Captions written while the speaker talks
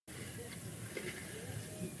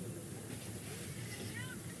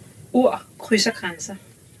Ord krydser grænser.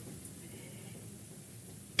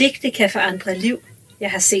 Digte kan forandre liv.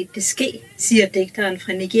 Jeg har set det ske, siger digteren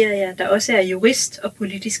fra Nigeria, der også er jurist og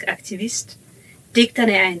politisk aktivist.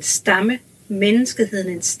 Digterne er en stamme,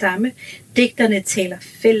 menneskeheden en stamme. Digterne taler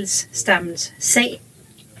fællesstammens sag.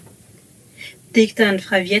 Digteren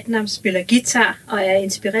fra Vietnam spiller guitar og er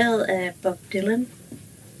inspireret af Bob Dylan.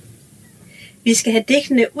 Vi skal have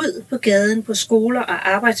digtene ud på gaden, på skoler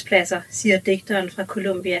og arbejdspladser, siger digteren fra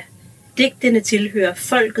Colombia. Digtene tilhører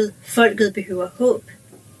folket. Folket behøver håb.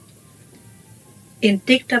 En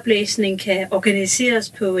digterblæsning kan organiseres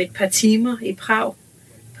på et par timer i Prag,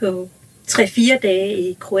 på 3-4 dage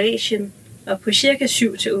i Kroatien og på cirka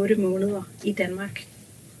 7-8 måneder i Danmark.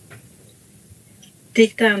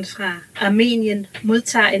 Digteren fra Armenien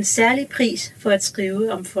modtager en særlig pris for at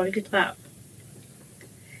skrive om folkedrab.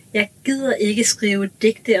 Jeg gider ikke skrive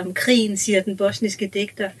digte om krigen, siger den bosniske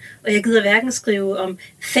digter, og jeg gider hverken skrive om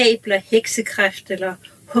fabler, heksekræft eller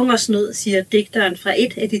hungersnød, siger digteren fra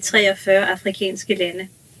et af de 43 afrikanske lande.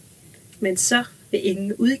 Men så vil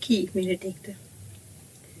ingen udgive mine digte.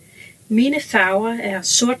 Mine farver er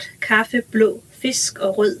sort, kaffe, blå, fisk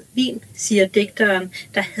og rød vin, siger digteren,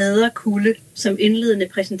 der hader kulde som indledende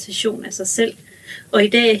præsentation af sig selv. Og i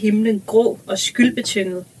dag er himlen grå og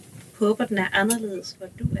skyldbetynget. Håber den er anderledes, hvor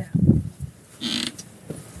du er.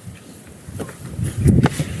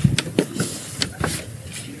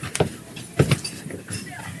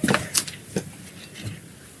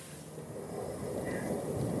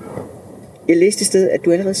 Jeg læste et sted, at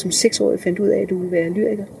du allerede som 6-årig fandt ud af, at du ville være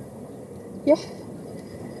lyriker. Ja.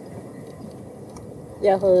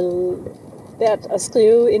 Jeg havde lært at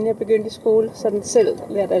skrive, inden jeg begyndte i skole, sådan selv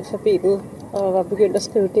lærte alfabetet og var begyndt at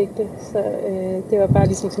skrive digte. Så det var bare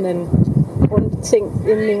ligesom sådan en rund ting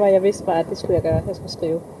inden i mig. Jeg vidste bare, at det skulle jeg gøre, jeg skulle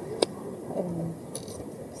skrive.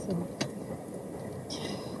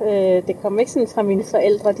 Det kom ikke sådan fra mine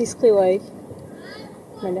forældre, de skriver ikke.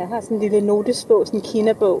 Men jeg har sådan en lille notesbog, sådan en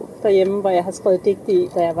kinabog derhjemme, hvor jeg har skrevet digte i,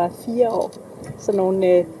 da jeg var 4 år. Så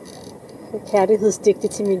nogle kærlighedsdigte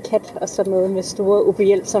til min kat, og sådan noget med store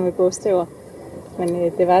ubehjælpsomme bogstaver.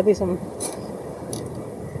 Men det var ligesom...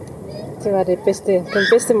 Det var den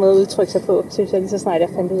bedste måde at udtrykke sig på, synes jeg, lige så snart jeg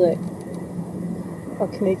fandt ud af.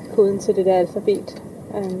 At knække koden til det der alfabet.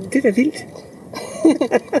 Det er da vildt.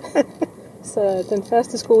 Så den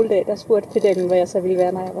første skoledag, der spurgte pedellen, hvad jeg så ville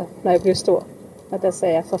være, når jeg blev stor. Og der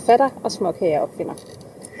sagde jeg forfatter og småkageopfinder.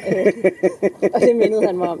 Og det mindede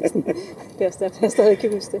han mig om. Sådan. Det er også derfor, jeg stadig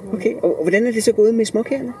kan huske det. Okay, og hvordan er det så gået med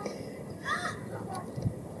småkagerne?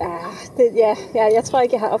 Jeg tror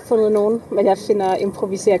ikke, jeg har opfundet nogen, men jeg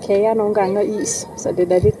improviserer kager nogle gange og is, så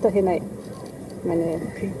det er lidt derhen af. Men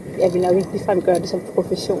okay. Jeg vil nok ikke ligefrem gøre det som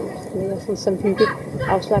profession, men sådan som hygge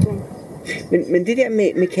afslapning. Men det der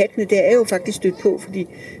med kattene, det er jo faktisk stødt på, fordi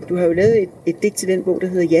du har jo lavet et digt til den bog, der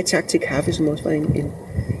hedder Ja tak til kaffe, som også var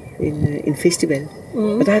en festival.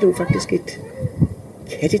 Mm. Og der har du faktisk et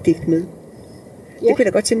kattedigt med. Ja. Det kunne jeg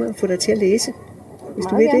da godt tænke mig at få dig til at læse, hvis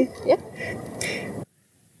du vil det. Ja.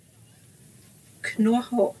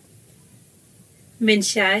 Knurhår.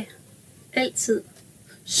 Mens jeg altid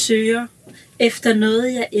søger efter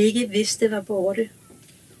noget, jeg ikke vidste var borte.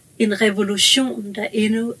 En revolution, der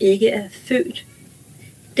endnu ikke er født.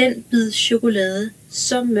 Den bid chokolade,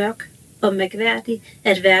 så mørk og mærkværdig,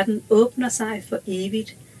 at verden åbner sig for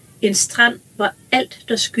evigt. En strand, hvor alt,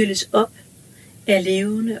 der skylles op, er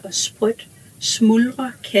levende og sprødt.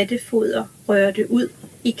 Smuldrer kattefoder rører det ud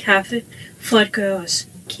i kaffe for at gøre os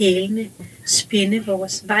kælende, spænde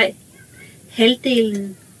vores vej.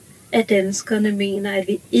 Halvdelen af danskerne mener, at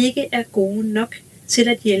vi ikke er gode nok til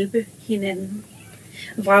at hjælpe hinanden.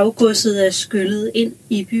 Vraggodset er skyllet ind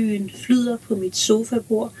i byen, flyder på mit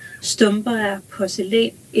sofabord, stumper af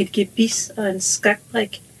porcelæn, et gebis og en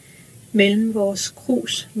skakbrik mellem vores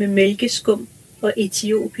krus med mælkeskum og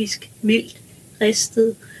etiopisk mildt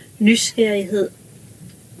ristet nysgerrighed.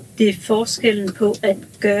 Det er forskellen på at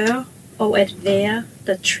gøre og at være,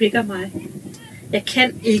 der trigger mig. Jeg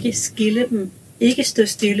kan ikke skille dem, ikke stå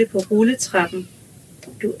stille på rulletrappen.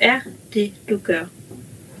 Du er det, du gør.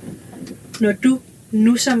 Når du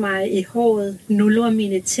nusser mig i håret, nuller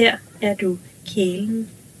mine tær, er du kælen.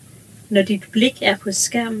 Når dit blik er på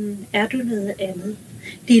skærmen, er du noget andet.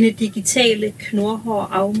 Dine digitale knurhår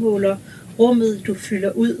afmåler rummet, du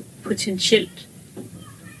fylder ud potentielt.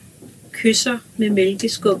 Kysser med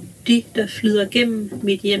mælkeskum, de der flyder gennem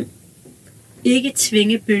mit hjem. Ikke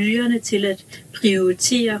tvinge bølgerne til at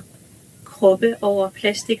prioritere kroppe over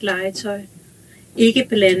plastiklegetøj. Ikke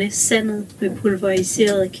blande sandet med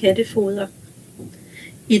pulveriseret kattefoder.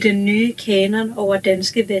 I den nye kanon over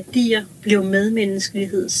danske værdier blev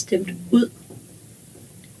medmenneskelighed stemt ud.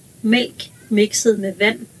 Mælk mixet med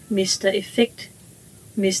vand mister effekt,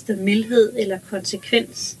 mister mildhed eller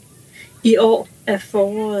konsekvens. I år er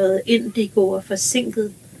foråret indigo og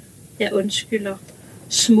forsinket. Jeg undskylder.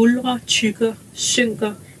 Smuldrer, tykker,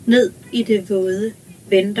 synker ned i det våde,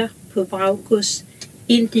 venter på vraggods.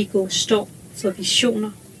 Indigo står for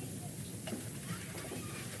visioner.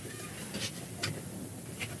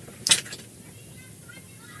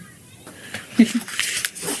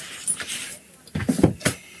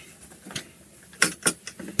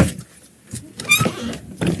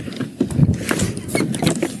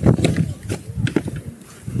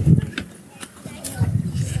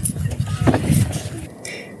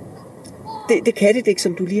 Det kattedigt,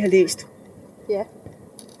 som du lige har læst. Ja.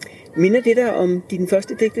 Minder det dig om din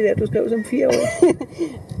første digte der, du skrev som 4-årig?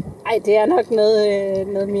 Ej, det er nok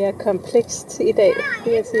noget mere komplekst i dag,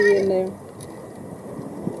 vil jeg sige,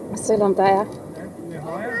 selvom der er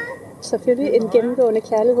selvfølgelig en gennemgående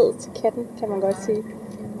kærlighed til katten, kan man godt sige.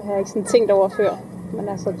 Det har jeg ikke sådan tænkt over før, men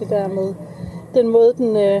altså det der med den måde,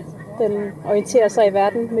 den orienterer sig i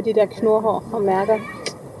verden med de der knurhår og mærker,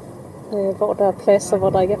 hvor der er plads og hvor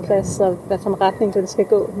der ikke er plads, og hvad for en retning den skal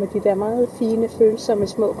gå med de der meget fine, følsomme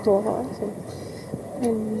små knurhår.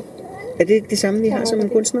 Er det det samme, I har som en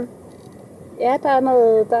kunstner? Ja, der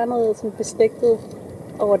er noget sådan beslægtet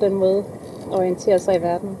over den måde at orientere sig i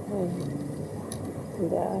verden. Den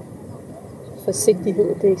der forsigtighed,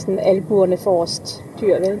 det er ikke sådan albuerne forrest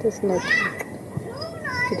dyr, vel? Det er sådan noget,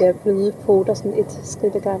 de der bløde poter, sådan et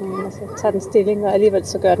skridt ad gangen, og så tager den stilling, og alligevel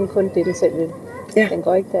så gør den kun det, den selv vil. Ja. Den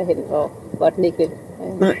går ikke derhen, hvor den ikke vil.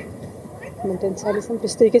 Nej. Men den tager ligesom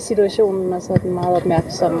bestik af situationen, og så er den meget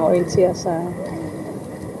opmærksom og orienterer sig.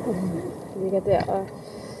 Den ligger der og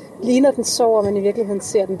ligner den sover, men i virkeligheden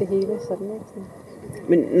ser den det hele. Sådan, ikke?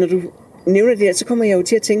 Men når du nævner det her, så kommer jeg jo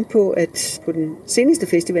til at tænke på, at på den seneste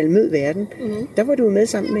festival Mød Verden, der var du med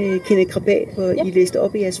sammen med Kenneth Krabat, og I læste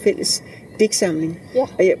op i jeres fælles digtsamling. Ja.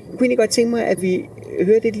 Og jeg kunne egentlig godt tænke mig, at vi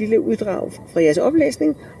hørte et lille uddrag fra jeres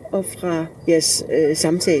oplæsning og fra jeres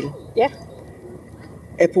samtale. Ja.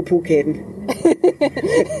 Apropos katten.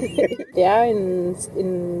 Det er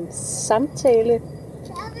en samtale,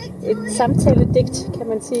 et samtaledigt, kan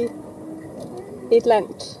man sige. Et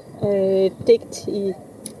langt digt i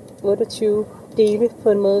 28 dele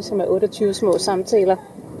på en måde, som er 28 små samtaler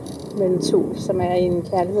mellem to, som er i en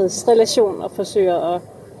kærlighedsrelation og forsøger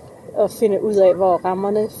at finde ud af, hvor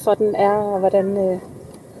rammerne for den er, og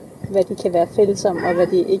hvad de kan være fælles om, og hvad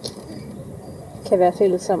de ikke kan være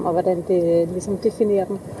fælles om, og hvordan det ligesom definerer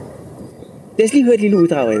dem. Lad os lige høre et lille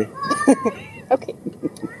uddrag af det. Okay.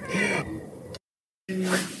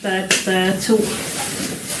 Der er to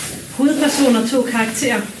hovedpersoner, to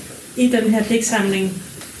karakterer i den her digtsamling.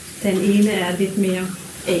 Den ene er lidt mere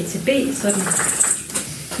A til B, sådan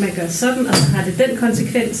man gør sådan, og så har det den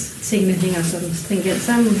konsekvens. Tingene hænger sådan stringent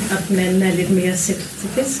sammen, og den anden er lidt mere sæt til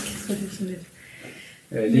fisk. Så det er sådan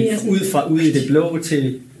lidt ud i det blå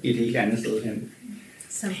til et helt andet sted hen.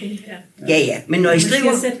 Something, ja. Ja, men når I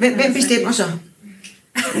skriver, hvem bestemmer så?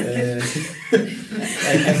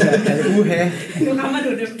 Altså uha. Nu rammer du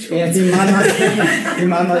dem. Ja, det er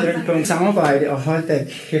meget ømt på samarbejde, og hold da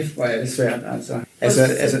kæft, hvor er det svært.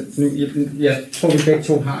 Altså jeg tror, vi begge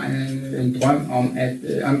to har en drøm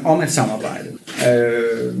om at samarbejde.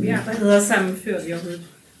 Vi arbejder også sammen, før vi overhovedet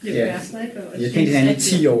blev kærester, ikke? Jeg har kendt hinanden i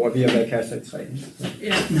 10 år, og vi har været kærester i 3.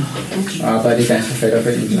 Ja. Og arbejdet i Dansk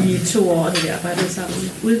Forfatterforening. I 2 år har vi arbejdet sammen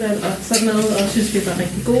i udvalg og sådan noget, og synes, vi var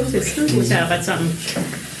rigtig gode til at arbejde sammen.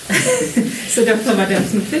 Så derfor var det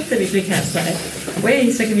sådan fedt, at vi blev kærester af.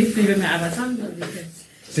 Så kan vi blive ved med at arbejde sammen.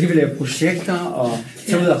 Så kan vi lave projekter og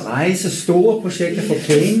tage ud og rejse, store projekter for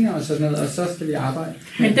penge og sådan noget, og så skal vi arbejde.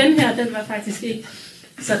 Men den her, den var faktisk ikke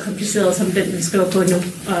så kompliceret som den, vi skriver på nu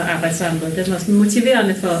og arbejde sammen med. Den var sådan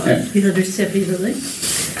motiverende for, at vi havde lyst til at blive ved, ikke?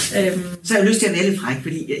 Så har jeg lyst til at være lidt fræk,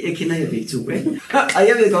 fordi jeg kender jer begge to, ikke? Og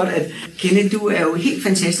jeg ved godt, at Kenneth, du er jo helt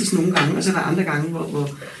fantastisk nogle gange, og så er der andre gange,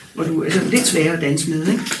 hvor du er lidt sværere at danse med,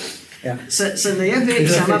 ikke? Ja. Så når jeg hører i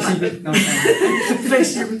samarbejde,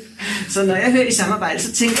 så når jeg hører i samarbejde,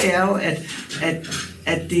 så tænker jeg jo,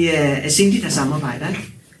 at det er Cindy, der samarbejder, ikke?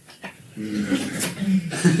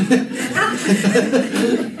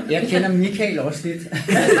 Jeg kender Michael også lidt.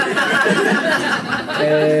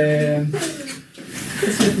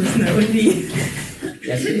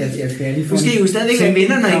 Nu skal I jo stadigvæk være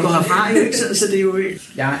venner, når I går herfra, ikke? Så det er jo...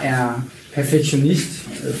 Jeg er perfektionist,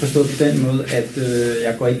 forstået på den måde, at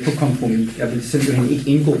jeg går ikke på kompromis. Jeg vil simpelthen ikke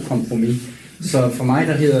indgå kompromis. Så for mig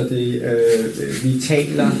der hedder det, vi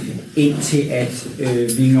taler indtil at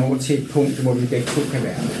vi når til et punkt, hvor vi begge to kan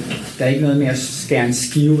være. Der er ikke noget med at skære en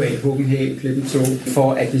skive af, hugge en hæl, klippe en tog,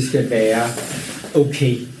 for at det skal være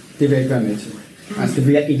okay. det vil jeg ikke være med til. Altså, det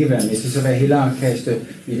vil jeg ikke være med til. Så vil jeg hellere kaste,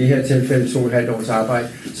 i det her tilfælde, 2,5 års arbejde,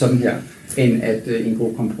 sådan her, end at en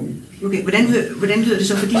god kompromis. Okay, hvordan lyder det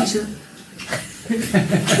så for din side?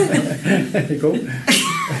 Det er godt.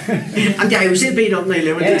 Jamen, jeg har jo selv bedt om, når I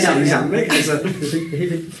laver det sammen, ikke? Altså. Det er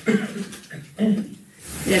helt vildt.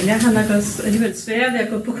 Jamen, jeg har nok også alligevel sværere ved at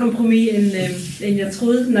gå på kompromis, end jeg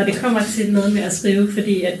troede, når det kommer til noget med at skrive,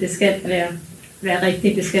 fordi at det skal være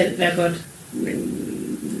rigtigt, det skal være godt. Men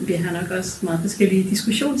vi har nok også meget forskellige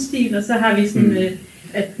diskussionsstil, og så har vi sådan,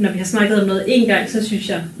 at når vi har snakket om noget en gang, så synes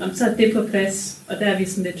jeg, så er det på plads, og der er vi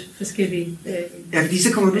sådan lidt forskellige. Ja, fordi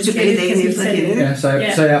så kommer du tilbage dagen efter igen, ikke?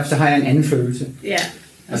 Ja, så har jeg en anden følelse. Ja,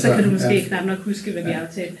 og så kan du måske knap nok huske, hvad vi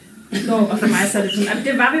aftalte i går, og for mig så er det sådan, at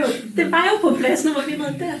det var jo på plads, nu var vi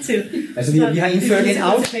nået dertil. Altså vi har indført en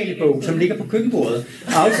aftalebog, som ligger på køkkenbordet.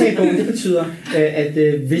 Aftalebogen, det betyder, at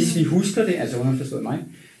hvis vi husker det, altså underforstået mig,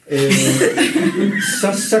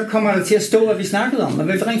 så kommer der til at stå, hvad vi snakkede om, og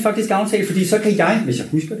hvad vi rent faktisk aftale, fordi så kan jeg, hvis jeg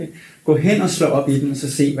husker det, gå hen og slå op i den, og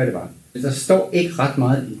så se, hvad det var. Der står ikke ret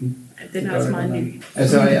meget i den. Den er også meget ny.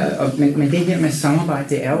 Altså, men det her med samarbejde,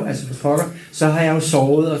 det er jo, altså for pokker, så har jeg jo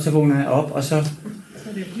sovet, og så vågner jeg op, og så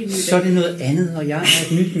er det noget andet, og jeg er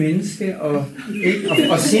et nyt menneske,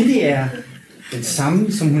 og Cindy er den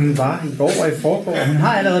samme, som hun var i går og i forgår, og hun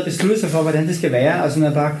har allerede besluttet sig for, hvordan det skal være, og sådan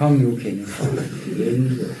noget, bare kom nu, Kenneth.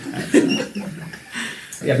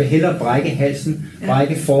 Jeg vil hellere brække halsen,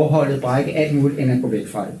 brække forholdet, brække alt muligt, end at gå væk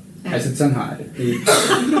fra det. Altså, sådan har jeg det.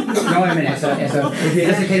 Men altså,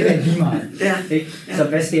 ellers kan det være lige meget. Ikke? Så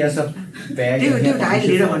hvad skal jeg så være i det her? Det er jo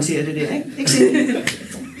dejligt lidt at håndtere det der, ikke?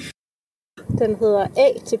 Den hedder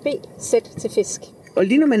A til B, Z til fisk. Og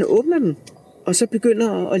lige når man åbner den, og så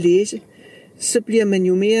begynder at læse, så bliver man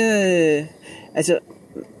jo mere...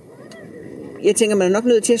 jeg tænker, man er nok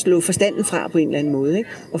nødt til at slå forstanden fra på en eller anden måde, ikke?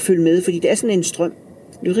 Og følge med, fordi det er sådan en strøm.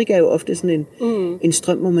 Lyrik er jo ofte sådan en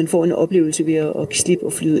strøm, hvor man får en oplevelse ved at slippe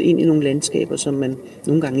og flyde ind i nogle landskaber, som man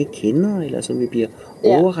nogle gange ikke kender, eller som vi bliver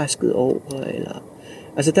overrasket over. Eller...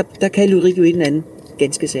 Altså, der kan lyrik jo et eller andet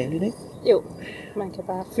ganske særligt, ikke? Jo, man kan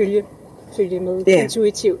bare følge med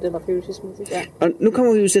intuitivt eller følelsesmæssigt. Ja. Og nu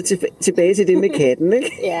kommer vi jo så tilbage til det med katten,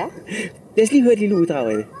 ikke? Ja. Lad os lige høre et lille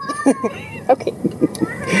uddrag af det. Okay.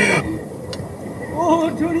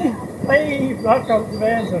 Judy! Hey, flot, kom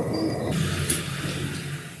tilbage så.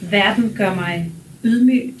 Verden gør mig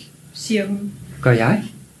ydmyg, siger hun. Gør jeg?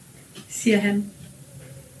 Siger han.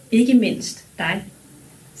 Ikke mindst dig,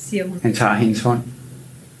 siger hun. Han tager hendes hånd.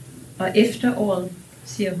 Og efteråret,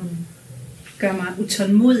 siger hun, gør mig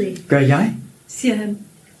utålmodig. Gør jeg? Siger han.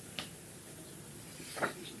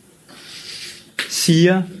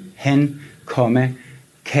 Siger han,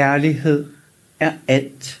 kærlighed er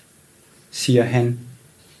alt, siger han.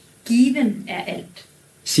 Given er alt.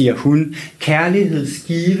 Siger hun.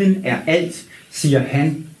 Kærlighedsgiven er alt, siger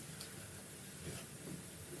han.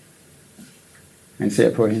 Han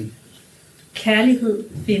ser på hende. Kærlighed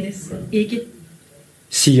findes ikke.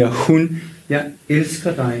 Siger hun. Jeg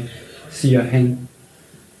elsker dig, siger han.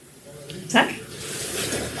 Tak.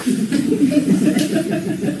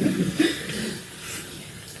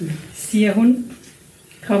 Siger hun,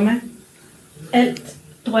 alt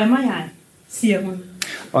drømmer jeg, siger hun.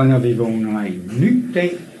 Og når vi vågner en ny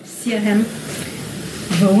dag, siger han.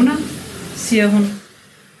 Vågner, siger hun.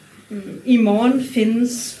 I morgen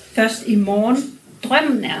findes først i morgen.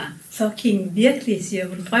 Drømmen er fucking virkelig, siger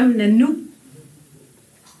hun. Drømmen er nu.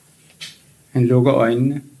 Han lukker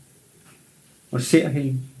øjnene og ser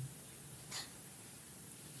hende.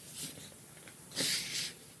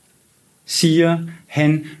 Siger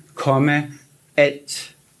han,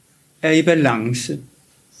 alt er i balance,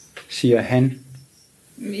 siger han.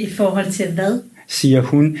 I forhold til hvad? Siger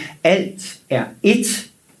hun. Alt er ét,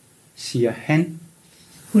 siger han.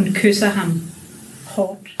 Hun kysser ham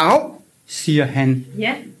hårdt. Au, siger han.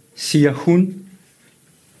 Ja. Siger hun.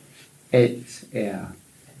 Alt er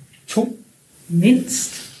 2.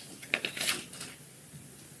 Mindst.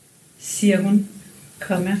 Siger hun.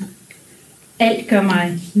 Alt gør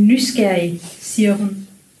mig nysgerrig, siger hun.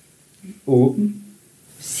 Åben.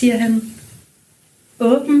 Siger han.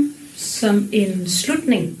 Åben som en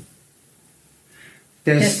slutning.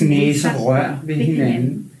 Deres næser rør ved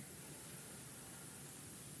hinanden.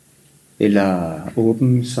 Eller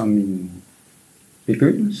åben som en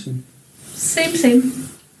begyndelse. Same.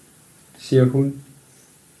 Siger hun.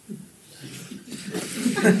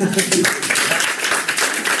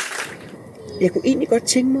 Jeg kunne egentlig godt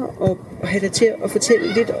tænke mig at have dig til at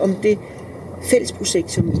fortælle lidt om det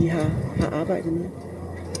fællesprojekt, som I har arbejdet med.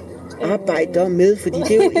 Arbejder med, fordi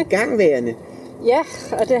det er jo igangværende. Ja,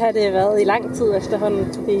 og det har det været i lang tid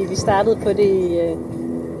efterhånden, fordi vi startede på det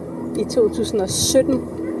i 2017.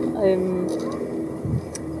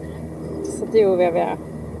 Så det er jo ved at være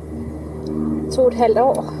 2,5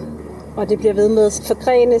 år. Og det bliver ved med at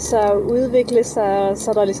forgrene sig og udvikle sig,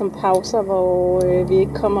 så er der ligesom pauser, hvor vi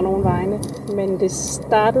ikke kommer nogen vegne. Men det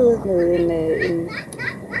startede med en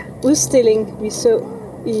udstilling, vi så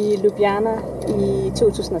i Ljubljana i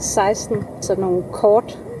 2016. Så nogle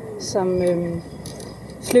kort, som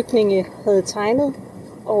flygtninge havde tegnet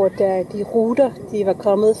over de ruter, de var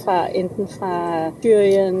kommet fra, enten fra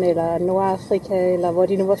Syrien eller Nordafrika, eller hvor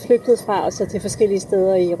de nu var flygtet fra, og så til forskellige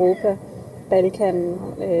steder i Europa. Balkan,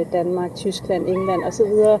 Danmark, Tyskland, England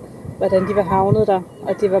osv., hvordan de var havnet der.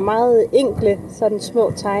 Og det var meget enkle, sådan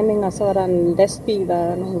små tegninger, så var der en lastbil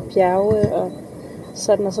og nogle bjerge, og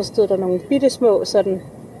sådan, og så stod der nogle bittesmå sådan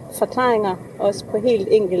forklaringer, også på helt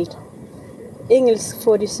enkelt. Engelsk,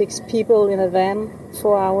 46 people in a van,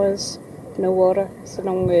 4 hours, no water. Så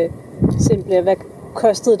nogle simple, hvad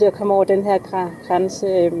kostede det at komme over den her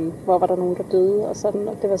grænse, hvor var der nogen, der døde, og sådan.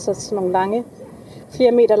 Og det var så sådan nogle lange,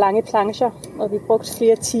 flere meter lange plancher, og vi brugte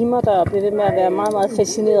flere timer der, og blev ved med at være meget, meget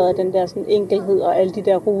fascineret af den der sådan enkelhed og alle de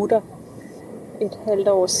der ruter. Et halvt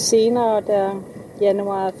år senere, der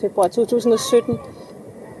januar, februar 2017,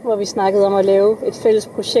 hvor vi snakkede om at lave et fælles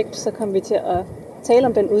projekt, så kom vi til at tale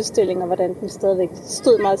om den udstilling, og hvordan den stadigvæk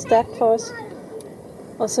stod meget stærkt for os.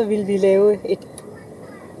 Og så ville vi lave et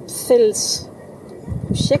fælles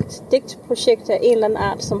projekt, digtprojekt af en eller anden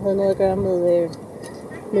art, som havde noget at gøre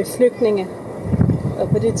med flygtninge. Og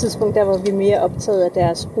på det tidspunkt, der var vi mere optaget af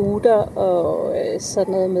deres ruter og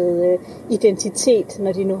sådan noget med identitet,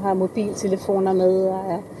 når de nu har mobiltelefoner med og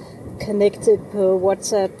er connected på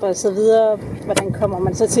WhatsApp og så videre. Hvordan kommer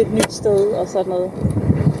man så til et nyt sted og sådan noget.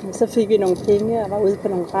 Så fik vi nogle penge og var ude på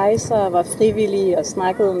nogle rejser og var frivillige og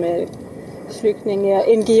snakkede med flygtninge og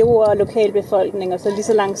NGO'er og lokalbefolkning. Og så lige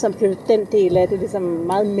så langsomt blev den del af det ligesom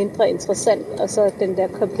meget mindre interessant. Og så den der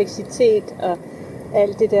kompleksitet og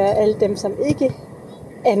alt det der, alle dem som ikke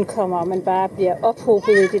ankommer, men bare bliver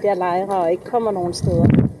ophobet i de der lejre og ikke kommer nogen steder,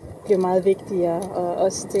 bliver meget vigtigere. Og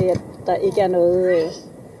også det, at der ikke er noget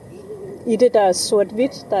i det, der er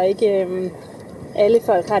sort-hvidt. Der er ikke alle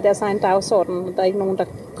folk har deres egen dagsorden. Der er ikke nogen, der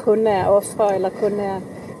kun er ofre eller kun er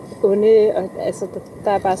onde. Og, altså,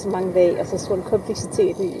 der er bare så mange lag og så stor en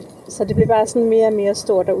kompleksitet i. Så det bliver bare sådan mere og mere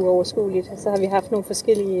stort og uoverskueligt. Så har vi haft nogle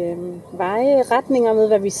forskellige veje, retninger med,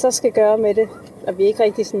 hvad vi så skal gøre med det. Og vi er ikke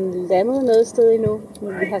rigtig sådan landet noget sted endnu. Men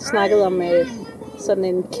vi har snakket om sådan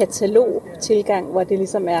en katalog-tilgang, hvor det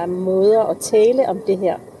ligesom er måder at tale om det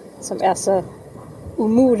her, som er så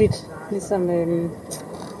umuligt. Ligesom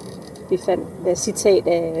vi fandt et citat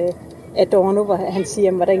af Adorno, hvor han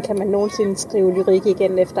siger, hvordan kan man nogensinde skrive lyrik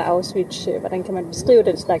igen efter Auschwitz? Hvordan kan man beskrive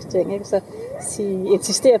den slags ting? Ikke? Så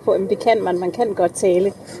insistere på, at det kan man. Man kan godt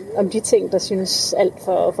tale om de ting, der synes alt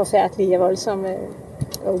for forfærdelige og voldsomme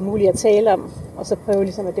og umulige at tale om. Og så prøve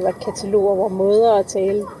ligesom, at det var et katalog over måder at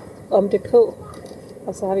tale om det på.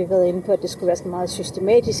 Og så har vi været inde på, at det skulle være sådan en meget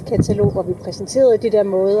systematisk katalog, hvor vi præsenterede de der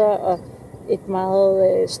måder, og et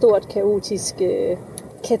meget stort, kaotisk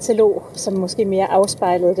katalog, som måske mere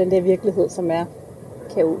afspejlede den der virkelighed, som er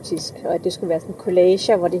kaotisk. Og at det skulle være sådan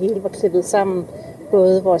collager, hvor det hele var klippet sammen.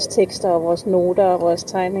 Både vores tekster og vores noter og vores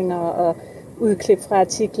tegninger og udklip fra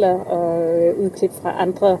artikler og udklip fra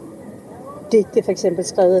andre digte, for eksempel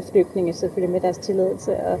skrevet af flygtninge, selvfølgelig med deres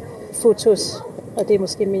tilladelse, og fotos, og det er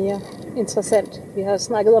måske mere interessant. Vi har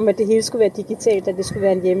snakket om, at det hele skulle være digitalt, at det skulle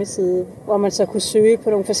være en hjemmeside, hvor man så kunne søge på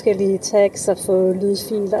nogle forskellige tags og få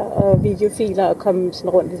lydfiler og videofiler og komme sådan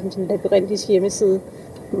rundt ligesom sådan en labyrintisk hjemmeside.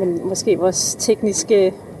 Men måske vores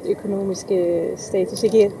tekniske, økonomiske status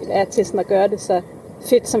ikke er til sådan at gøre det så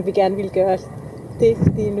fedt, som vi gerne ville gøre det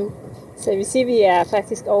lige nu. Så jeg vil sige, at vi er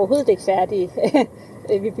faktisk overhovedet ikke færdige.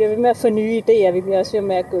 Vi bliver ved med at få nye idéer, vi bliver også ved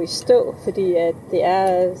med at gå i stå, fordi det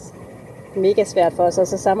er mega svært for os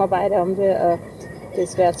også at samarbejde om det, og det er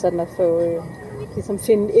svært sådan at få, ligesom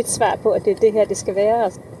finde et svar på, at det er det her, det skal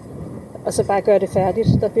være, og så bare gøre det færdigt.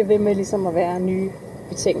 Der bliver ved med ligesom at være nye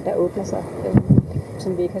ting, der åbner sig,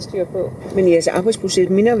 som vi ikke har styr på. Men jeres arbejdsproces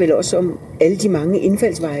minder vel også om alle de mange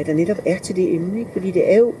indfaldsveje, der netop er til det emne, ikke? Fordi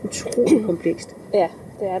det er jo utroligt komplekst. Ja,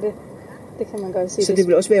 det er det. Det kan man godt sige. Så det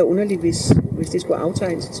vil også være underligt, hvis det skulle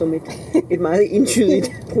aftegnes som et meget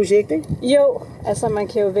entydigt projekt, ikke? Jo, altså man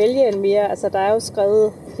kan jo vælge en mere, altså der er jo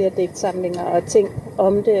skrevet flere digtsamlinger og ting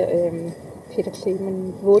om det. Peter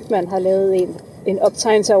Clement Woodman har lavet en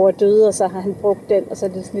optegnelse over døde, og så har han brugt den, og så er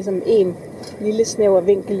det ligesom en lille snæver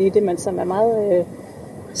vinkel i det, men som er meget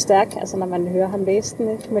stærk, altså når man hører ham læse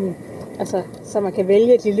den, ikke? Men altså, så man kan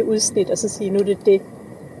vælge et lille udsnit, og så sige, nu er det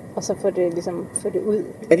og så få det ud.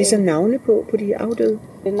 Er det så navne på de afdøde?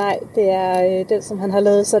 Nej, det er den, som han har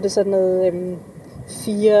lavet, så er det sådan noget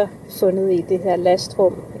 4 fundet i det her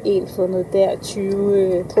lastrum, 1 fundet der,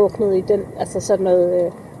 20 druknet i den, altså sådan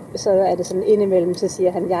noget, så er det sådan indimellem, så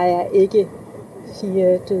siger han, jeg er ikke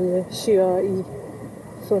 4 døde syrer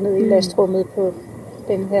fundet i lastrummet på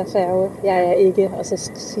den her færge, jeg er ikke, og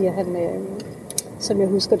så siger han, som jeg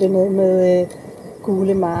husker det, noget med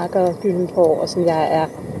gule marker og gyldent hår, og sådan jeg er,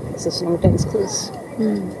 altså sådan nogle danskheds.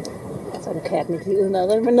 Altså nu kan jeg den ikke lige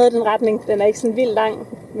udenad, men noget i den retning, den er ikke sådan vildt lang,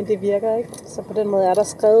 men det virker ikke. Så på den måde er der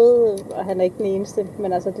skrevet, og han er ikke den eneste,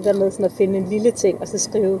 men altså det der med sådan at finde en lille ting, og så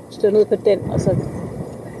stå ned på den, og så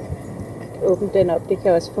åbne den op, det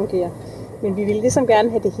kan også fungere. Men vi vil ligesom gerne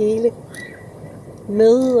have det hele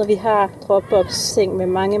med, og vi har Dropbox-ting med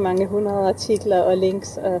mange 100 artikler og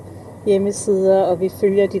links og hjemmesider, og vi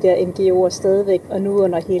følger de der NGO'er stadigvæk, og nu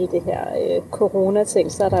under hele det her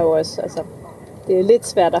corona-ting, så er der jo også, altså, det er lidt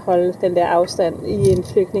svært at holde den der afstand i en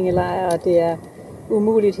flygtningelejr, og det er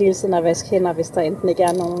umuligt hele tiden at vaske hænder, hvis der enten ikke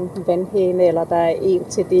er nogen vandhæne, eller der er en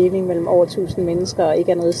til deling mellem over 1000 mennesker, og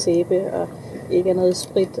ikke er noget sæbe, og ikke er noget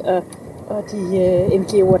sprit, og de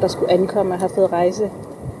NGO'er, der skulle ankomme, har fået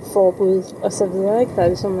rejseforbud, og så videre, ikke? Der er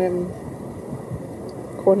ligesom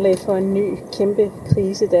grundlag for en ny kæmpe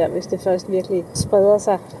krise der, hvis det først virkelig spreder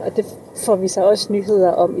sig. Og det får vi så også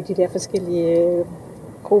nyheder om i de der forskellige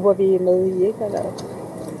grupper, vi er med i, ikke?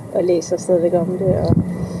 Og læser stadigvæk om det,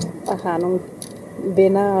 og har nogle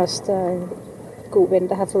venner også, der er en god ven,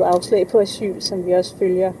 der har fået afslag på asyl, som vi også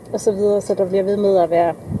følger, og så videre, så der bliver ved med at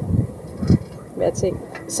være ting,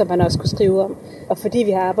 som man også kunne skrive om. Og fordi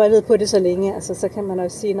vi har arbejdet på det så længe, altså, så kan man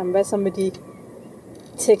også sige, hvad så med de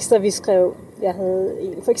tekster, vi skrev. Jeg havde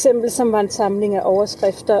en, for eksempel, som var en samling af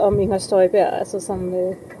overskrifter om Inger Støjberg, altså som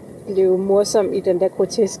blev morsom i den der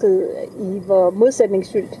groteskhed i, hvor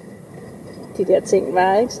modsætningsfyldt de der ting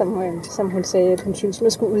var, ikke? Som hun sagde, at hun synes,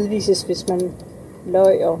 man skulle udvises, hvis man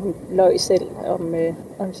løg, og hun løg selv om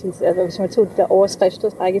altså, hvis man tog de der overskrifter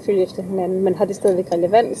rækkefølge efter hinanden, men har det stadigvæk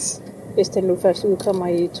relevans? Hvis den nu først udkommer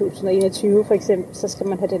i 2021 for eksempel, så skal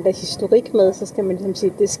man have den der historik med, så skal man ligesom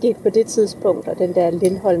sige, at det skete på det tidspunkt, og den der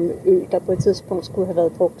Lindholm ø, der på et tidspunkt skulle have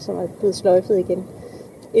været brugt, som er blevet sløjfet igen.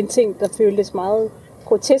 En ting, der føltes meget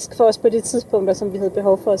grotesk for os på det tidspunkt, og som vi havde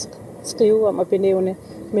behov for at skrive om og benævne,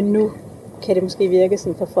 men nu kan det måske virke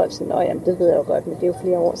sådan for folk, sådan, jamen det ved jeg jo godt, men det er jo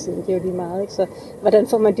flere år siden, det er jo lige meget, ikke? Så hvordan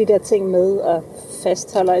får man de der ting med og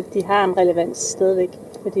fastholder, at de har en relevans stadigvæk,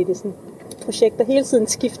 fordi det er sådan et projekt, der hele tiden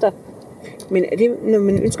skifter. Men er det, når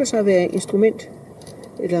man ønsker sig at være instrument,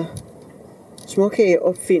 eller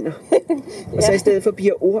småkageopfinder, og så i stedet for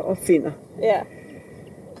bliver ordopfinder,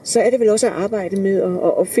 så er det vel også at arbejde med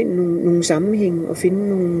at opfinde nogle sammenhænge, og finde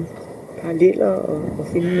nogle paralleller, og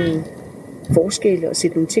finde nogle forskelle, og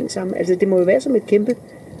sætte nogle ting sammen. Altså det må jo være som et kæmpe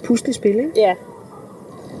puslespil, ikke? Ja.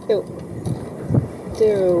 Jo.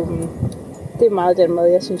 Det er meget den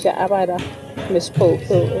måde, jeg synes, jeg arbejder med sprog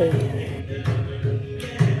på.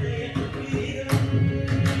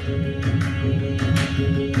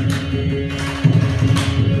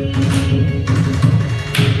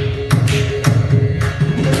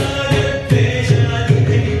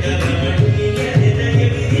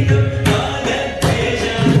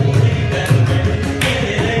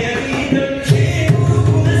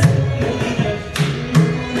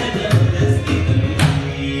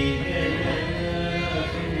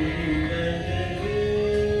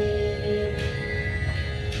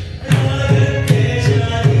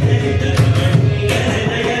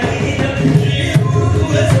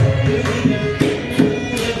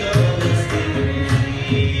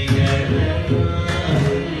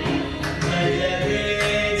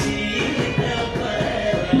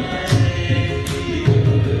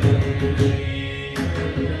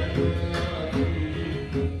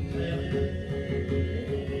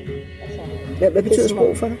 Hvad betyder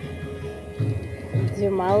sprog for dig? Det er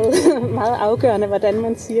jo meget, meget afgørende, hvordan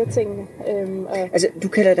man siger tingene. Altså, du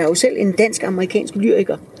kalder dig jo selv en dansk-amerikansk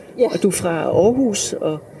lyriker, og du er fra Aarhus,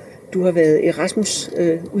 og du har været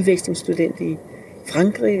Erasmus-udvekslingsstudent i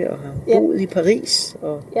Frankrig, og har boet i Paris.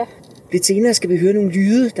 Og lidt senere skal vi høre nogle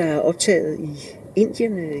lyde, der er optaget i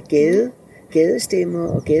Indien, gadestemmer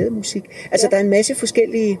og gademusik. Altså, der er en masse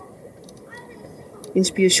forskellige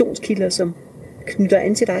inspirationskilder, som knytter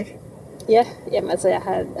an til dig. Ja, jamen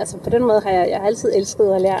altså på den måde har jeg altid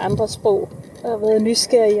elsket at lære andre sprog, og været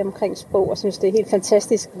nysgerrig omkring sprog, og synes, det er helt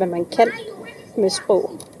fantastisk, hvad man kan med sprog.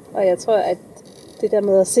 Og jeg tror, at det der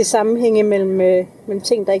med at se sammenhænge mellem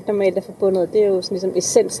ting, der ikke normalt er forbundet, det er jo sådan ligesom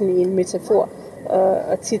essensen i en metafor.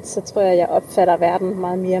 Og tit så tror jeg opfatter verden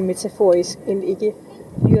meget mere metaforisk end ikke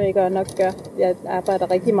lyrikere nok gør. Jeg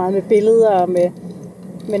arbejder rigtig meget med billeder og med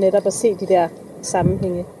netop at se de der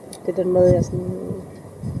sammenhænge. Det er den måde, jeg sådan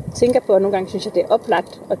tænker på, og nogle gange synes jeg, det er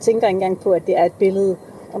oplagt, og tænker ikke engang på, at det er et billede.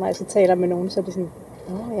 Og når jeg så taler med nogen, så er det sådan,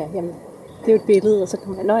 jamen, det er jo et billede, og så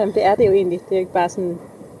kommer man, jamen, det er det jo egentlig. Det er jo ikke bare sådan en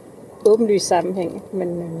åbenlys sammenhæng,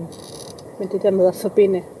 men det der med at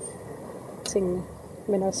forbinde tingene.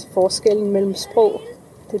 Men også forskellen mellem sprog,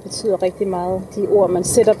 det betyder rigtig meget. De ord, man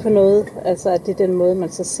sætter på noget, altså at det er den måde, man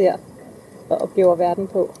så ser og oplever verden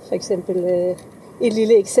på. For eksempel et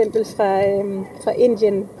lille eksempel fra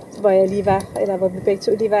Indien, hvor jeg lige var, eller hvor vi begge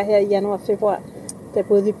to lige var her i januar og februar. Der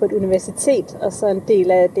boede vi på et universitet, og så en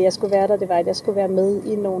del af det, jeg skulle være der, det var, at jeg skulle være med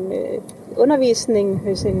i nogle undervisning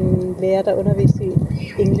hos en lærer, der underviste i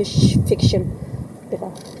English fiction, eller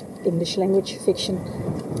English language fiction.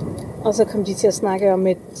 Og så kom de til at snakke om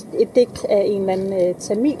et digt af en eller anden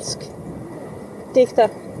tamilsk digter,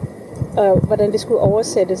 og hvordan det skulle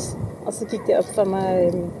oversættes. Og så gik det op for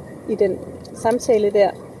mig i den samtale der,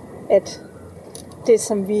 at det,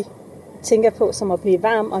 som vi tænker på som at blive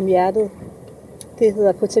varm om hjertet, det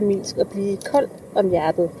hedder på tamilsk at blive kold om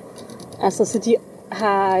hjertet. Altså, så de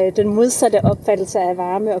har den modsatte opfattelse af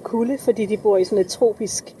varme og kulde, fordi de bor i sådan et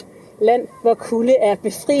tropisk land, hvor kulde er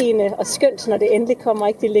befriende og skønt, når det endelig kommer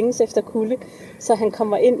rigtig længes efter kulde. Så han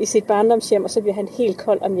kommer ind i sit barndomshjem, og så bliver han helt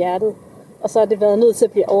kold om hjertet. Og så har det været nødt til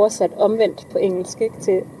at blive oversat omvendt på engelsk, ikke?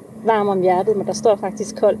 Til varm om hjertet, men der står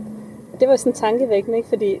faktisk kold. Det var sådan tankevækkende, ikke?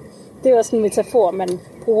 Fordi det var sådan en metafor, man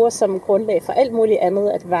bruger som grundlag for alt muligt andet.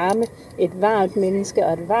 At varme et varmt menneske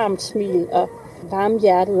og et varmt smil og varme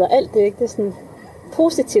hjertet og alt det, ikke? Det er sådan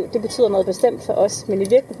positivt. Det betyder noget bestemt for os, men i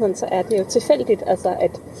virkeligheden så er det jo tilfældigt, altså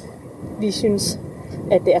at vi synes,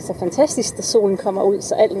 at det er så fantastisk, at solen kommer ud,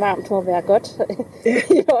 så alt varmt må være godt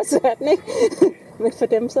i vores verden, ikke? Men for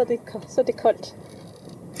dem, så er det koldt.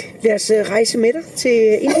 Lad os rejse med dig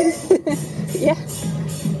til Indien. Ja.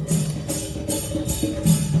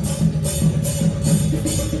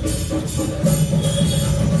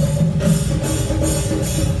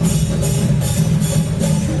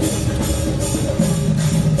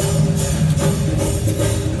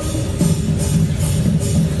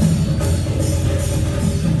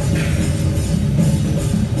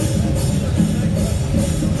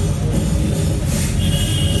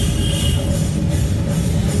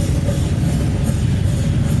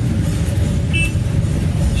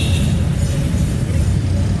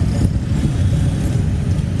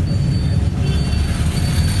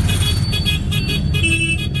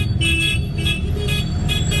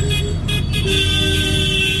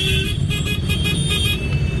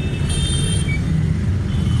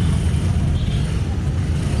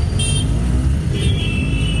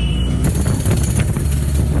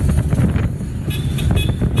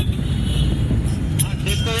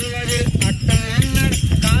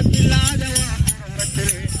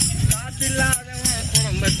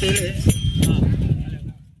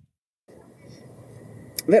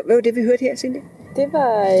 Hvad var det, vi hørte her, Cindy? Det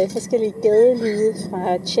var forskellige gadelyde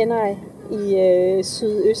fra Chennai i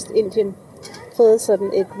sydøst-Indien. Fået sådan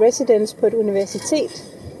et residence på et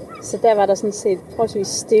universitet, så der var der sådan set forholdsvis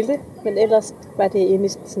stille, men ellers var det inde i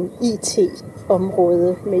sådan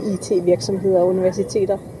IT-område med IT-virksomheder og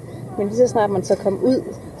universiteter. Men lige så snart man så kom ud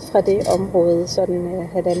fra det område, sådan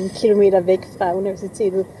 1,5 kilometer væk fra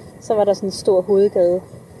universitetet, så var der sådan en stor hovedgade,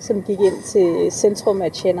 som gik ind til centrum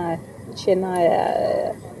af Chennai. Chennai er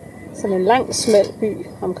sådan en lang, smal by,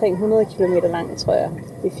 omkring 100 km lang, tror jeg.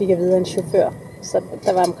 Vi fik at vide af en chauffør. Så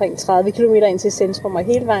der var omkring 30 km ind til centrum, og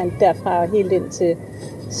hele vejen derfra og helt ind til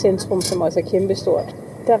centrum, som også er kæmpestort.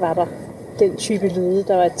 Der var der den type lyde.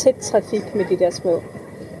 Der var et tæt trafik med de der små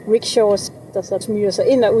rickshaws, der så smyger sig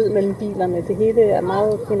ind og ud mellem bilerne. Det hele er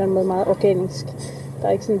meget, på en eller anden måde meget organisk. Der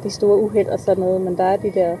er ikke sådan de store uheld og sådan noget, men der er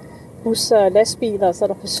de der busser og lastbiler, og så er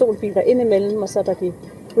der personbiler indimellem, og så er der de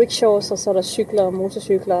rickshaws, og så er der cykler og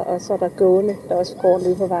motorcykler, og så er der gående, der også går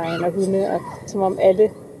ned på vejen, og hunde, og som om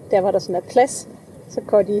alle, der var der sådan er plads, så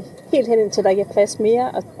går de helt hen indtil der ikke er plads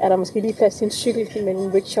mere, og er der måske lige plads til en cykel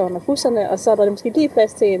mellem rickshawen og busserne, og så er der måske lige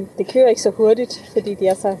plads til en. Det kører ikke så hurtigt, fordi de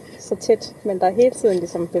er så tæt, men der er hele tiden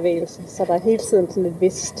ligesom bevægelse, så der er hele tiden sådan et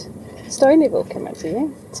vist støjniveau, kan man sige, ikke?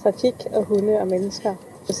 Trafik og hunde og mennesker,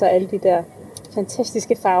 og så alle de der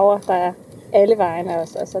fantastiske farver, der er alle vejene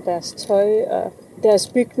også, altså deres tøj og deres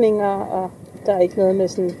bygninger, og der er ikke noget med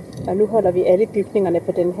sådan, og nu holder vi alle bygningerne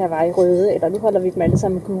på den her vej røde, eller nu holder vi dem alle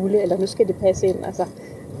sammen gule, eller nu skal det passe ind. Altså,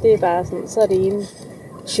 det er bare sådan, så er det ene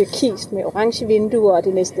turkis med orange vinduer, og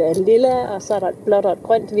det næste er lilla, og så er der et blåt og et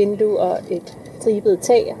grønt vindue, og et stribet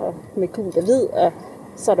tag og med gult og hvid, og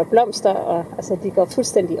så er der blomster, og altså, de går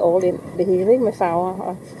fuldstændig all in det hele, ikke, med farver,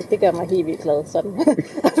 og det gør mig helt vildt glad, sådan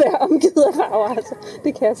at være omgivet af farver, altså,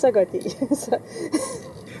 det kan jeg så godt lide. Så.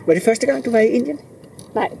 Var det første gang, du var i Indien?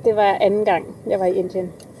 Nej, det var anden gang, jeg var i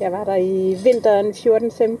Indien. Jeg var der i vinteren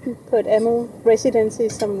 14-15 på et andet residency,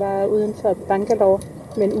 som var uden for Bangalore,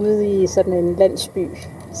 men ude i sådan en landsby,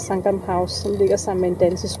 Sangam House, som ligger sammen med en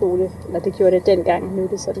danseskole. Eller det gjorde det dengang, nu er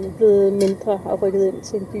det sådan blevet mindre og rykket ind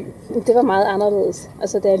til en by. Det var meget anderledes.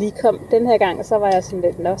 Altså da jeg lige kom den her gang, så var jeg sådan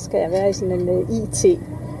lidt, nå, skal jeg være i sådan en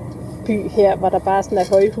IT-by her, hvor der bare sådan er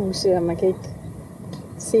højhuse, og man kan ikke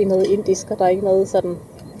se noget indisk, og der er ikke noget sådan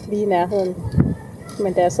lige i nærheden.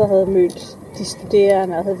 Men da jeg så havde mødt de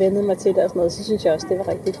studerende og havde vendet mig til det og sådan noget, så synes jeg også, det var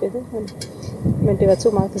rigtig fedt. Men det var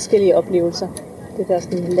 2 meget forskellige oplevelser. Det der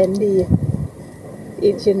sådan landlige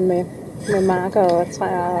Indien med marker og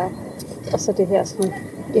træer, og så det her sådan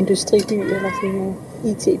industriby eller sådan en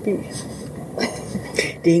IT-by.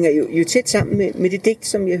 Det hænger jo tæt sammen med det digt,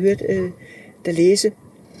 som jeg hørte der læse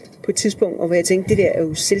på et tidspunkt, og hvor jeg tænkte, det der er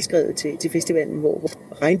jo selvskrevet til festivalen, hvor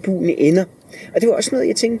regnbuene ender. Og det var også noget,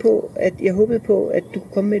 jeg tænkte på, at jeg håbede på, at du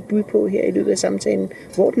kunne komme med et bud på her i løbet af samtalen,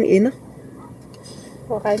 hvor den ender.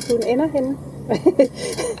 Hvor regnbuen ender henne?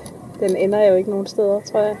 Den ender jo ikke nogen steder,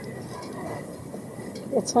 tror jeg.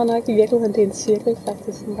 Jeg tror nok i virkeligheden, det er en cirkel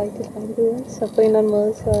faktisk, en rigtig regnbue. Så på en eller anden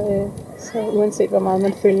måde, så uanset hvor meget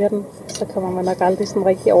man følger den, så kommer man nok aldrig sådan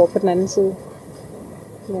rigtig over på den anden side.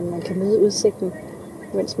 Men man kan nyde udsigten,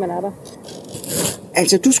 mens man er der.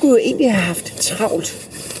 Altså, du skulle jo egentlig have haft travlt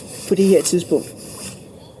på det her tidspunkt.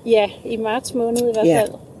 Ja, i marts måned i hvert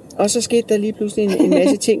fald. Og så skete der lige pludselig en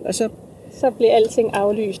masse ting, og så blev alting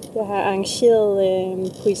aflyst. Jeg har arrangeret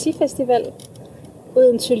en poesifestival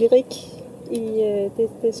Odense Lyrik.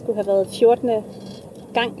 Det skulle have været 14.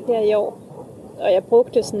 gang her i år. Og jeg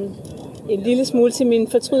brugte sådan en lille smule til min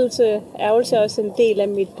fortrydelse, ærgelse også en del af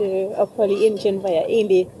mit ophold i Indien, hvor jeg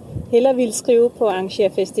egentlig hellere ville skrive på arrangere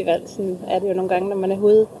festival. Sådan er det jo nogle gange, når man er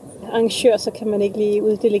hovedarrangør, så kan man ikke lige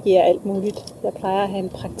uddelegere alt muligt. Jeg plejer at have en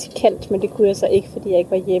praktikant, men det kunne jeg så ikke, fordi jeg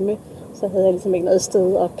ikke var hjemme. Så havde jeg ligesom ikke noget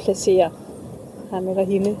sted at placere ham eller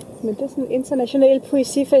hende. Men det er sådan en international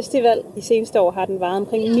poesifestival. De seneste år har den varet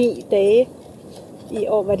omkring 9 dage. I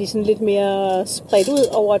år var de sådan lidt mere spredt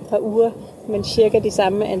ud over et par uger, men cirka de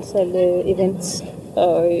samme antal events.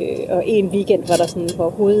 Og en weekend var der sådan, hvor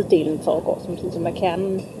hoveddelen foregår, som er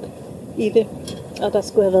kernen i det. Og der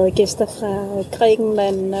skulle have været gæster fra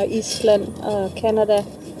Grækenland og Island og Canada.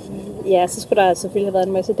 Ja, så skulle der selvfølgelig have været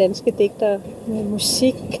en masse danske digter med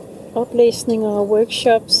musik, oplæsninger,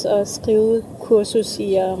 workshops og skrivekursus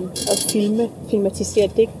i at filmatisere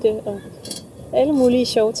digte og alle mulige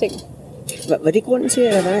sjove ting. Var det grunden til,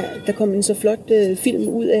 at der kom en så flot film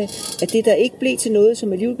ud af det, der ikke blev til noget,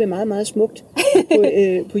 som alligevel blev meget, meget smukt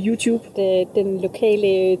på YouTube? Den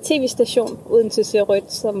lokale tv-station Odense Ser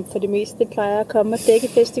Rødt, som for det meste plejer at komme og dække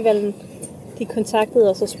festivalen, de kontaktede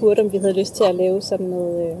os og spurgte, om vi havde lyst til at lave sådan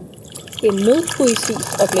noget, en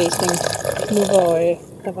mødpoesi-oplæsning, nu hvor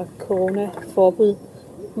der var corona-forbud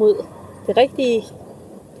mod det rigtige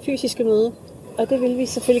fysiske møde. Og det ville vi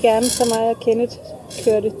selvfølgelig gerne, så mig og Kenneth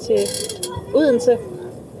kørte til Odense,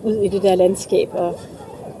 ud i det der landskab, og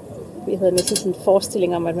vi havde næsten sådan en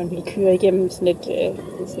forestilling om, at man ville køre igennem sådan et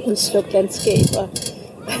udslukt landskab, og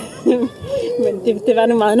men det var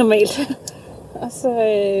nu meget normalt. Og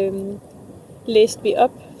så læste vi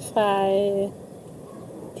op fra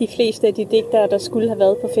de fleste af de digtere, der skulle have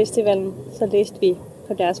været på festivalen, så læste vi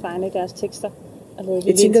på deres vegne deres tekster. Og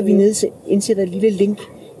jeg tænker, vi indsætter et lille link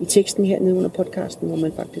i teksten her nede under podcasten, hvor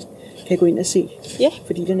man faktisk kan gå ind og se,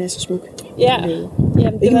 fordi den er så smuk. Ja.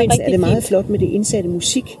 Jamen, ikke mindst er det meget flot med det indsatte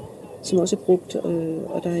musik, som også er brugt,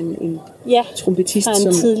 og der er en trompetist, som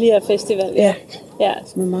en tidligere festival. Ja.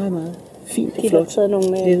 Som er meget, meget fint og de flot. De har taget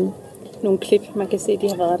nogle klip, man kan se, de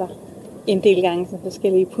har været der en del gange, så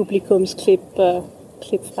forskellige publikumsklip og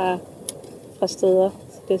klip fra steder.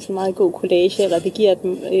 Så det er sådan en meget god collage, eller det giver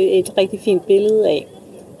et rigtig fint billede af,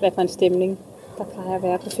 hvad for en stemning der plejer at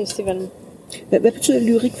være på festivalen. Hvad betyder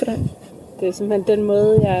lyrik for dig? Det er simpelthen den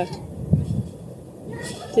måde,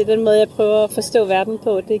 jeg prøver at forstå verden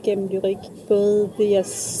på, det er gennem lyrik. Både det, jeg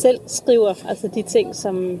selv skriver, altså de ting,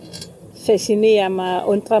 som fascinerer mig,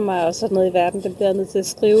 undrer mig og sådan noget i verden, det bliver jeg nødt til at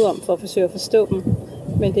skrive om for at forsøge at forstå dem.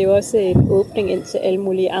 Men det er jo også en åbning ind til alle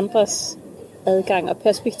mulige andres adgang og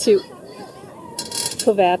perspektiv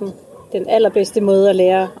på verden. Den allerbedste måde at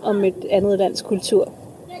lære om et andet lands kultur,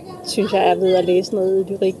 synes jeg er ved at læse noget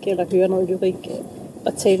lyrik, eller høre noget lyrik,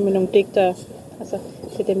 og tale med nogle digtere. Altså,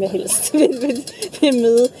 det er dem, jeg helst vil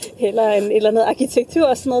møde, hellere end eller noget arkitektur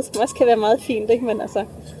og sådan noget, som også kan være meget fint, ikke? Men altså,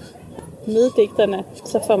 møde digterne,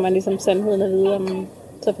 så får man ligesom sandheden at vide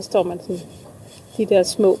så forstår man sådan de der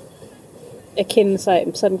små erkendelser af,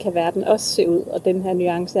 sådan kan verden også se ud, og den her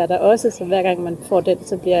nuance er der også, så hver gang man får den,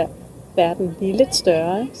 så bliver verden lige lidt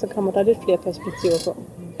større, ikke? Så kommer der lidt flere perspektiver på.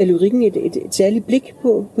 Er lyrikken et særligt blik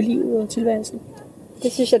på livet og tilværelsen?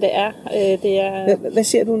 Det synes jeg, det er. Hvad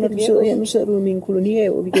ser du, når du sidder her? Nu sidder du i min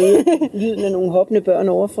kolonihave, og vi går ud lyden af nogle hoppende børn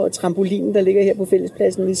over for trampolinen, der ligger her på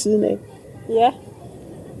fællespladsen ved siden af. Ja.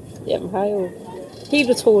 Jamen, har jo helt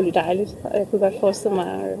utroligt dejligt, og jeg kunne godt forestille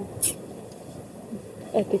mig,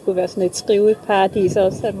 at det kunne være sådan et skriveparadis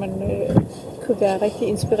også, at man kunne være rigtig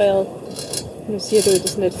inspireret. Nu siger du, at det er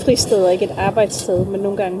sådan et fristed og ikke et arbejdssted, men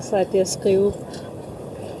nogle gange så er det at skrive,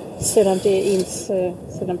 selvom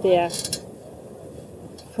det er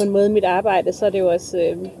på en måde mit arbejde, så er det jo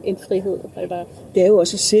også en frihed. Eller, det er jo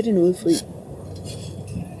også at sætte noget fri.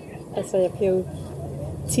 Altså, jeg bliver jo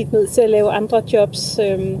tit nødt til at lave andre jobs,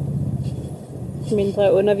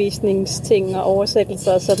 mindre undervisningsting og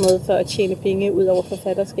oversættelser og sådan noget, for at tjene penge ud over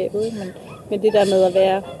forfatterskabet. Men det der med at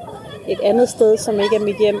være et andet sted, som ikke er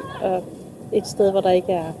mit hjem, og et sted, hvor der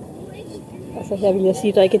ikke er, altså her vil jeg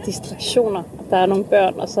sige, der ikke er distraktioner. Der er nogle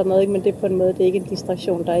børn og sådan noget, men det er på en måde, det er ikke en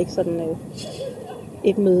distraktion. Der er ikke sådan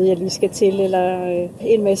et møde, jeg lige skal til, eller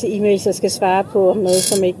en masse e-mails, jeg skal svare på om noget,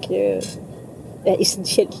 som ikke er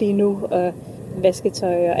essentielt lige nu, og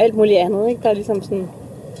vasketøj og alt muligt andet. Ikke? Der er ligesom sådan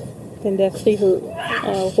den der frihed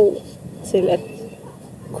og ro til at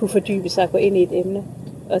kunne fordybe sig og gå ind i et emne.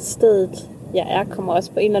 Og stedet, jeg er, kommer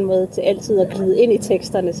også på en eller anden måde til altid at glide ind i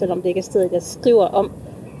teksterne, selvom det ikke er stedet, jeg skriver om.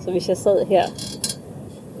 Så hvis jeg sad her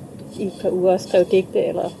i et par uger og skrev digte,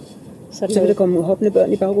 eller sådan så vil der komme hoppende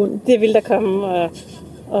børn i baggrunden? Det vil der komme,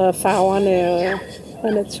 og farverne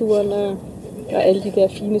og naturen og alle de der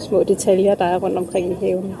fine små detaljer, der er rundt omkring i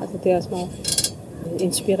haven. Altså det er også meget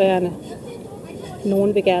inspirerende.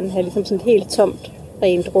 Nogen vil gerne have ligesom sådan et helt tomt,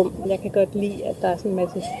 rent rum. Jeg kan godt lide, at der er sådan en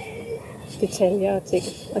masse detaljer og ting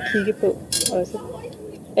at kigge på også.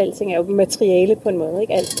 Alting er jo materiale på en måde,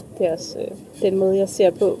 ikke? Alt det er også den måde, jeg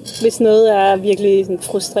ser på. Hvis noget er virkelig sådan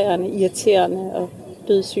frustrerende, irriterende og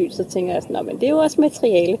dødssygt, så tænker jeg sådan, men det er jo også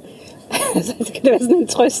materiale. Så det kan det være sådan en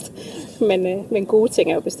trøst. Men gode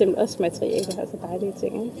ting er jo bestemt også materiale, altså dejlige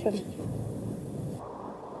ting. Ikke? Så.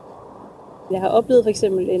 Jeg har oplevet for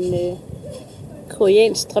eksempel en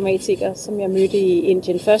koreansk dramatiker, som jeg mødte i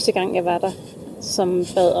Indien første gang, jeg var der, som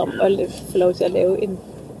bad om at få lov til at lave en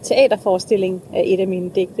teaterforestilling af et af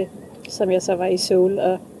mine digte, som jeg så var i Seoul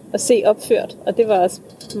og se opført. Og det var også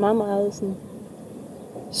meget, meget sådan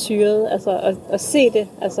syret, altså at se det.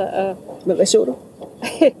 Altså, Men hvad så du?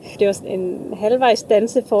 Det var sådan en halvvejs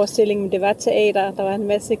danseforestilling, men det var teater, der var en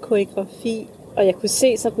masse koreografi, og jeg kunne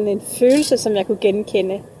se sådan en følelse, som jeg kunne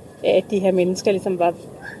genkende, at de her mennesker ligesom var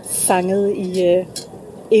fanget i et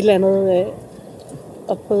eller andet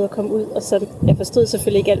og prøvede at komme ud. Og så, jeg forstod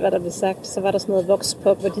selvfølgelig ikke alt, hvad der blev sagt. Så var der sådan noget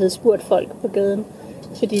voxpop, hvor de havde spurgt folk på gaden,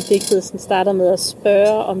 fordi digtet sådan starter med at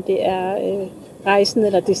spørge, om det er rejsen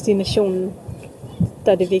eller destinationen,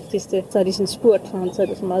 der er det vigtigste. Så har de sådan spurgt, for hun taget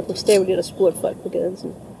det så meget bogstaveligt, og spurgt folk på gaden.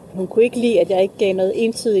 Sådan. Hun kunne ikke lide, at jeg ikke gav noget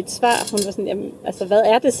entydigt svar. Hun var sådan, jamen, altså, hvad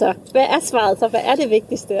er det så? Hvad er svaret så? Hvad er det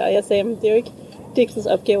vigtigste? Og jeg sagde, jamen, det er jo ikke digtets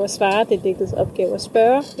opgave at svare, det er digtets opgave at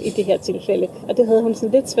spørge i det her tilfælde. Og det havde hun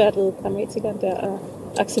sådan lidt svært ved, dramatikeren der, at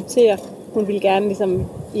acceptere. Hun ville gerne ligesom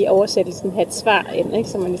i oversættelsen have et svar ind, ikke?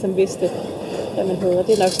 Så man ligesom vidste, hvad man hedder.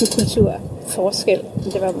 Det er nok sådan en kulturforskel.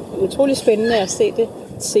 Men det var utrolig spændende at se det.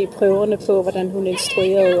 Se prøverne på, hvordan hun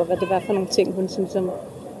instruerede, og hvad det var for nogle ting, hun ligesom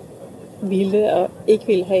ville og ikke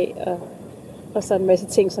ville have. Og så en masse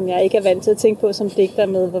ting, som jeg ikke er vant til at tænke på som digter,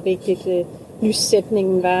 med hvor vigtigt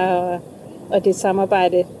lyssætningen var, og det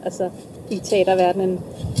samarbejde, altså i teaterverdenen,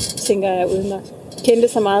 tænker jeg, uden at kende det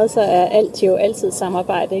så meget, så er alt jo altid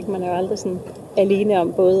samarbejde, ikke? Man er jo aldrig sådan alene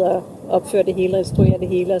om både at opføre det hele, instruere det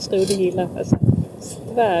hele og skrive det hele. Altså,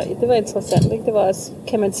 det var interessant, ikke? Det var også,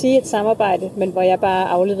 kan man sige, et samarbejde, men hvor jeg bare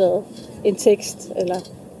afleverede en tekst, eller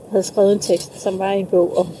havde skrevet en tekst, som var i en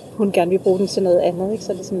bog, og hun gerne ville bruge den til noget andet, ikke?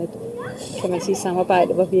 Så det er sådan et, kan man sige,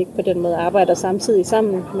 samarbejde, hvor vi ikke på den måde arbejder samtidig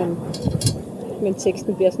sammen, men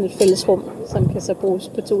teksten bliver sådan et fælles rum, som kan så bruges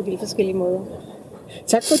på 2 helt forskellige måder.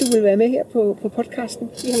 Tak for, at du ville være med her på podcasten.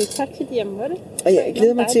 Jamen tak, fordi jeg måtte. Og jeg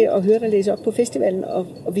glæder mig til at høre dig læse op på festivalen,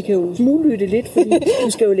 og vi kan jo smuglytte lidt, fordi du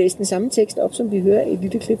skal jo læse den samme tekst op, som vi hører et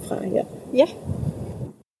lille klip fra her. Ja.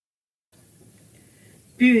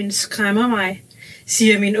 Byen skræmmer mig,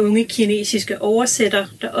 siger min unge kinesiske oversætter,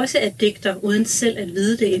 der også er digter uden selv at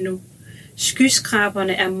vide det endnu.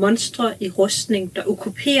 Skyskraberne er monstre i rustning, der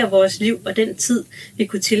okkuperer vores liv og den tid, vi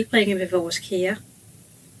kunne tilbringe med vores kære.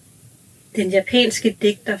 Den japanske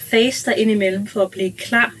digter faster indimellem for at blive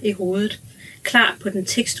klar i hovedet, klar på den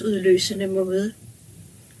tekstudløsende måde.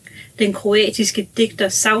 Den kroatiske digter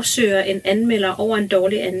sagsøger en anmelder over en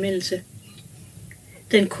dårlig anmeldelse.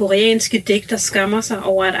 Den koreanske digter skammer sig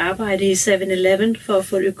over at arbejde i 7-Eleven for at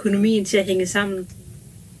få økonomien til at hænge sammen.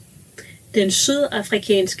 Den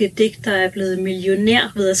sydafrikanske digter er blevet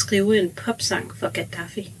millionær ved at skrive en popsang for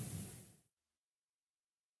Gaddafi.